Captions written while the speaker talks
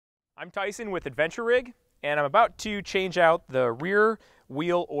I'm Tyson with Adventure Rig, and I'm about to change out the rear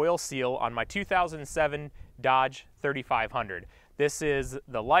wheel oil seal on my 2007 Dodge 3500. This is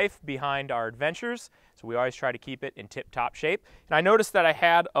the life behind our adventures, so we always try to keep it in tip-top shape. And I noticed that I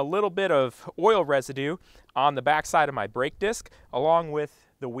had a little bit of oil residue on the backside of my brake disc, along with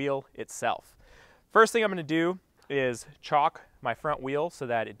the wheel itself. First thing I'm going to do is chalk my front wheel so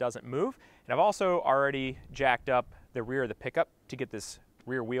that it doesn't move. And I've also already jacked up the rear of the pickup to get this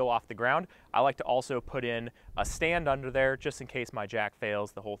rear wheel off the ground. I like to also put in a stand under there just in case my jack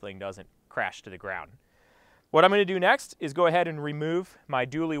fails, the whole thing doesn't crash to the ground. What I'm going to do next is go ahead and remove my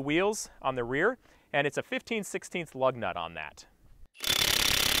dually wheels on the rear, and it's a 15/16 lug nut on that.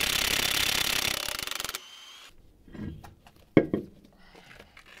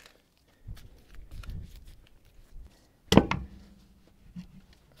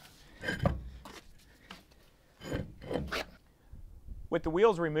 With the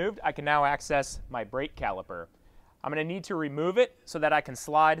wheels removed, I can now access my brake caliper. I'm going to need to remove it so that I can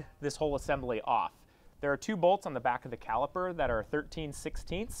slide this whole assembly off. There are two bolts on the back of the caliper that are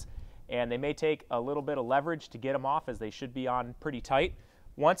 13/16, and they may take a little bit of leverage to get them off, as they should be on pretty tight.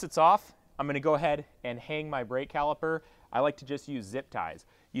 Once it's off, I'm going to go ahead and hang my brake caliper. I like to just use zip ties.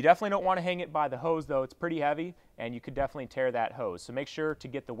 You definitely don't want to hang it by the hose though, it's pretty heavy and you could definitely tear that hose. So make sure to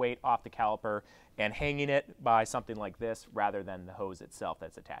get the weight off the caliper and hanging it by something like this rather than the hose itself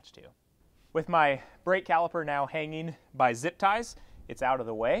that's attached to. With my brake caliper now hanging by zip ties, it's out of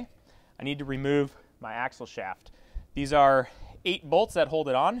the way. I need to remove my axle shaft. These are 8 bolts that hold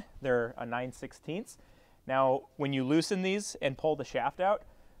it on. They're a 9/16. Now when you loosen these and pull the shaft out,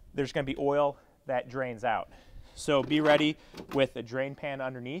 there's going to be oil that drains out. So be ready with a drain pan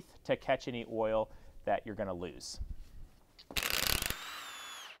underneath to catch any oil that you're going to lose.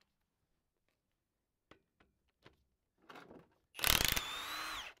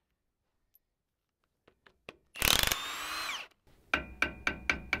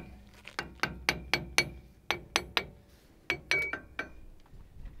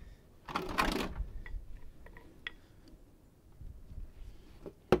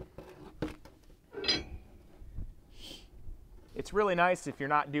 It's really nice if you're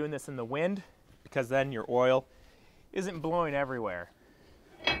not doing this in the wind, because then your oil isn't blowing everywhere.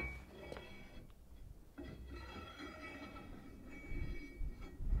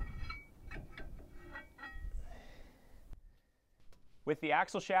 With the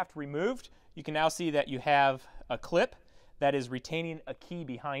axle shaft removed, you can now see that you have a clip that is retaining a key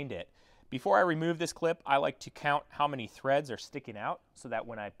behind it. Before I remove this clip, I like to count how many threads are sticking out so that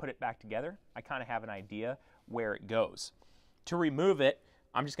when I put it back together, I kind of have an idea where it goes. To remove it,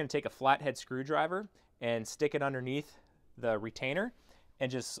 I'm just going to take a flathead screwdriver and stick it underneath the retainer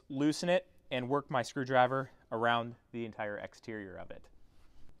and just loosen it and work my screwdriver around the entire exterior of it.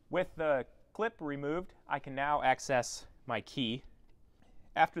 With the clip removed, I can now access my key.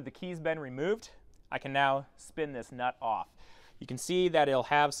 After the key's been removed, I can now spin this nut off. You can see that it'll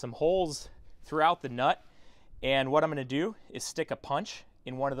have some holes throughout the nut, and what I'm going to do is stick a punch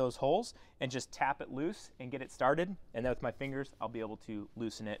in one of those holes and just tap it loose and get it started, and then with my fingers I'll be able to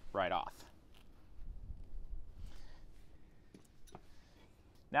loosen it right off.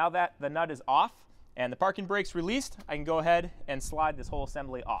 Now that the nut is off and the parking brake's released, I can go ahead and slide this whole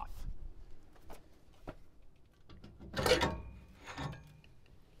assembly off.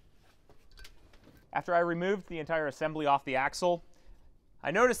 After I removed the entire assembly off the axle,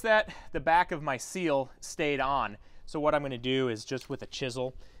 I noticed that the back of my seal stayed on. So what I'm going to do is just with a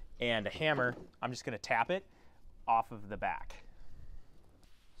chisel and a hammer, I'm just going to tap it off of the back.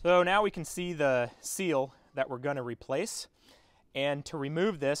 So now we can see the seal that we're going to replace. And to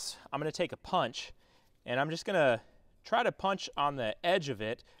remove this, I'm going to take a punch and I'm just going to try to punch on the edge of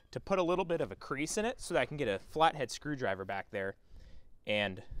it to put a little bit of a crease in it so that I can get a flathead screwdriver back there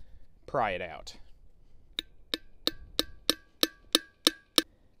and pry it out.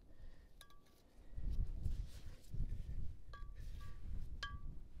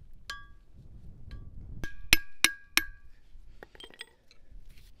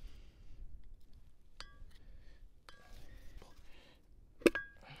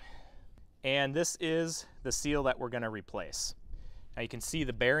 And this is the seal that we're going to replace. Now you can see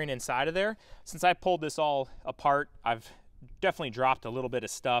the bearing inside of there. Since I pulled this all apart, I've definitely dropped a little bit of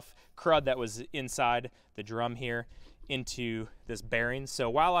stuff, crud that was inside the drum here, into this bearing.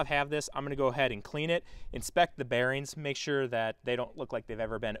 So while I have this, I'm going to go ahead and clean it, inspect the bearings, make sure that they don't look like they've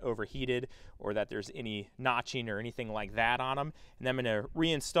ever been overheated or that there's any notching or anything like that on them. And then I'm going to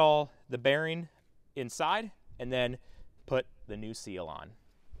reinstall the bearing inside and then put the new seal on.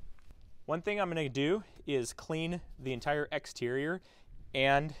 One thing I'm going to do is clean the entire exterior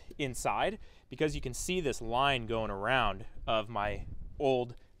and inside, because you can see this line going around of my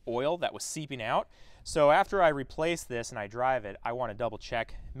old oil that was seeping out. So after I replace this and I drive it, I want to double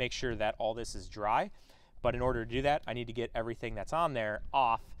check, make sure that all this is dry. But in order to do that, I need to get everything that's on there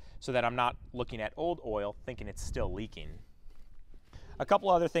off so that I'm not looking at old oil thinking it's still leaking. A couple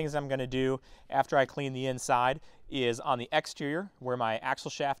other things I'm going to do after I clean the inside is on the exterior where my axle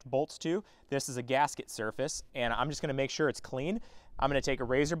shaft bolts to. This is a gasket surface, and I'm just going to make sure it's clean. I'm going to take a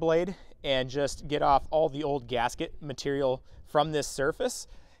razor blade and just get off all the old gasket material from this surface.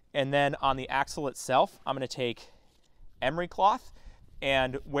 And then on the axle itself, I'm going to take emery cloth,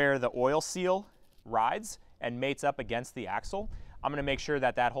 and where the oil seal rides and mates up against the axle, I'm going to make sure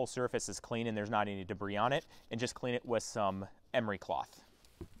that that whole surface is clean and there's not any debris on it, and just clean it with some emery cloth.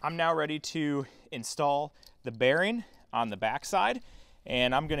 I'm now ready to install the bearing on the back side,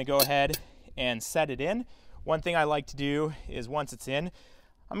 and I'm going to go ahead and set it in. One thing I like to do is once it's in,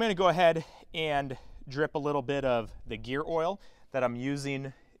 I'm going to go ahead and drip a little bit of the gear oil that I'm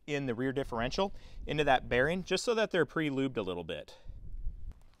using in the rear differential into that bearing, just so that they're pre-lubed a little bit.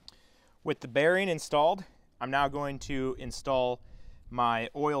 With the bearing installed, I'm now going to install my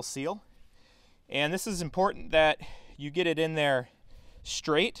oil seal. And this is important that you get it in there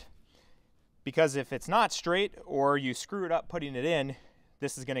straight, because if it's not straight or you screw it up putting it in,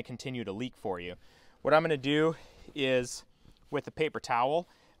 this is going to continue to leak for you. What I'm going to do is, with a paper towel,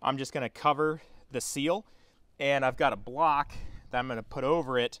 I'm just going to cover the seal, and I've got a block that I'm going to put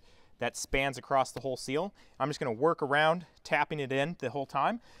over it that spans across the whole seal. I'm just going to work around tapping it in the whole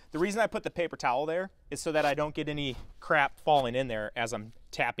time. The reason I put the paper towel there is so that I don't get any crap falling in there as I'm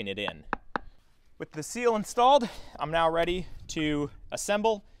tapping it in. With the seal installed, I'm now ready to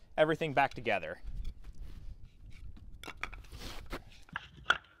assemble everything back together.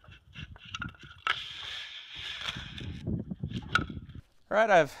 All right,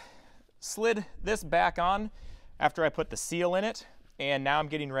 I've slid this back on after I put the seal in it, and now I'm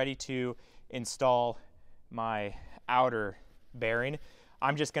getting ready to install my outer bearing.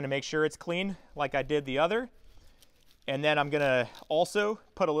 I'm just going to make sure it's clean like I did the other, and then I'm going to also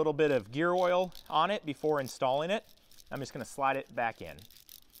put a little bit of gear oil on it before installing it. I'm just going to slide it back in.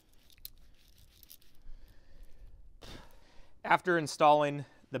 After installing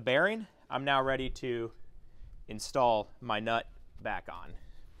the bearing, I'm now ready to install my nut back on.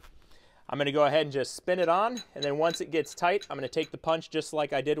 I'm going to go ahead and just spin it on, and then once it gets tight, I'm going to take the punch just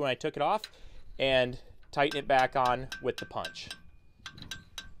like I did when I took it off and tighten it back on with the punch.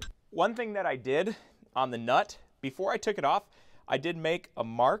 One thing that I did on the nut, before I took it off, I did make a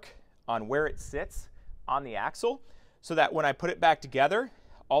mark on where it sits on the axle, so that when I put it back together,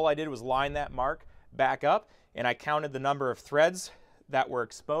 all I did was line that mark back up, and I counted the number of threads that were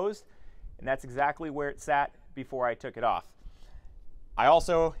exposed, and that's exactly where it sat before I took it off. I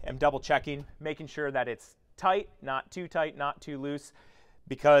also am double checking, making sure that it's tight, not too loose,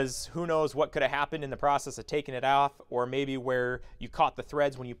 because who knows what could have happened in the process of taking it off, or maybe where you caught the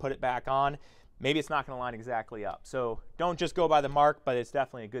threads when you put it back on. Maybe it's not going to line exactly up. So don't just go by the mark, but it's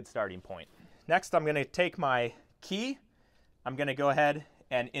definitely a good starting point. Next, I'm going to take my key. I'm going to go ahead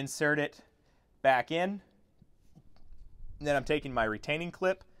and insert it back in. And then I'm taking my retaining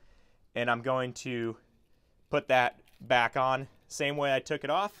clip, and I'm going to put that back on same way I took it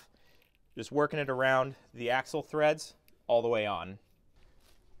off, just working it around the axle threads all the way on.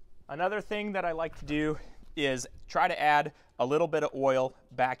 Another thing that I like to do is try to add a little bit of oil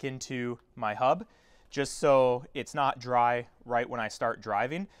back into my hub, just so it's not dry right when I start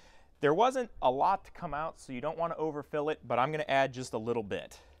driving. There wasn't a lot to come out, so you don't want to overfill it, but I'm going to add just a little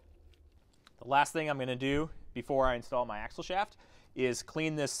bit. The last thing I'm going to do before I install my axle shaft is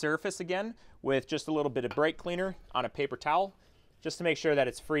clean this surface again with just a little bit of brake cleaner on a paper towel, just to make sure that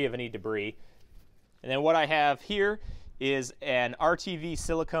it's free of any debris. And then what I have here is an RTV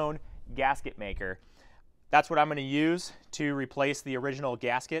silicone gasket maker. That's what I'm going to use to replace the original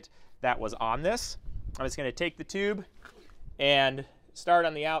gasket that was on this. I'm just going to take the tube and start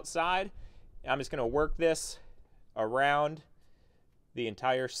on the outside. I'm just going to work this around the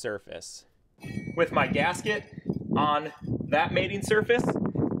entire surface. With my gasket on that mating surface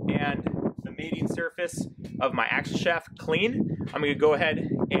and the mating surface of my axle shaft clean, I'm going to go ahead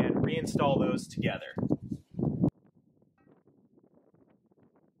and reinstall those together.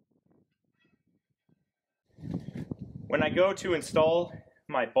 When I go to install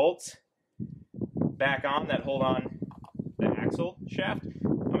my bolts back on that hold on the axle shaft,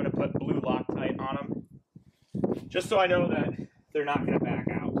 I'm going to put blue Loctite on them, just so I know that they're not going to back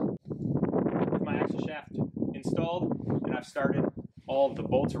out. With my axle shaft installed and I've started all of the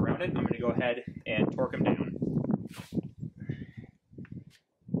bolts around it, I'm going to go ahead and torque them down.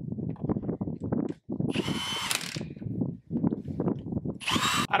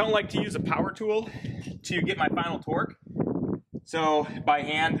 I don't like to use a power tool to get my final torque, so by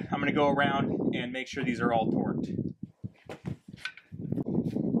hand I'm going to go around and make sure these are all torqued.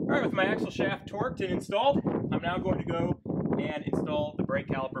 Alright, with my axle shaft torqued and installed, I'm now going to go and install the brake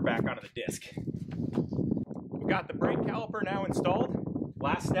caliper back onto the disc. We've got the brake caliper now installed.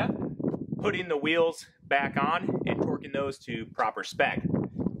 Last step, putting the wheels back on and torquing those to proper spec.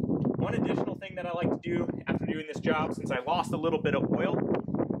 One additional thing that I like to do after doing this job, since I lost a little bit of oil,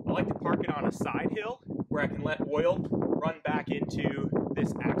 I like to park it on a side hill where I can let oil run back into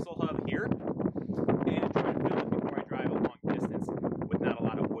this axle hub here and try to fill it before I drive a long distance with not a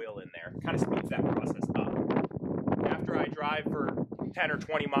lot of oil in there. Kind of speeds that process up. After I drive for 10 or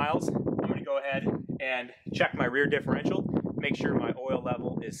 20 miles, I'm going to go ahead and check my rear differential, make sure my oil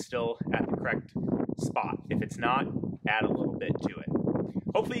level is still at the correct spot. If it's not, add a little bit to it.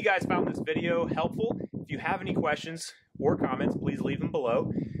 Hopefully you guys found this video helpful. If you have any questions or comments, please leave them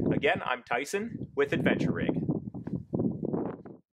below. Again, I'm Tyson with Adventure Rig.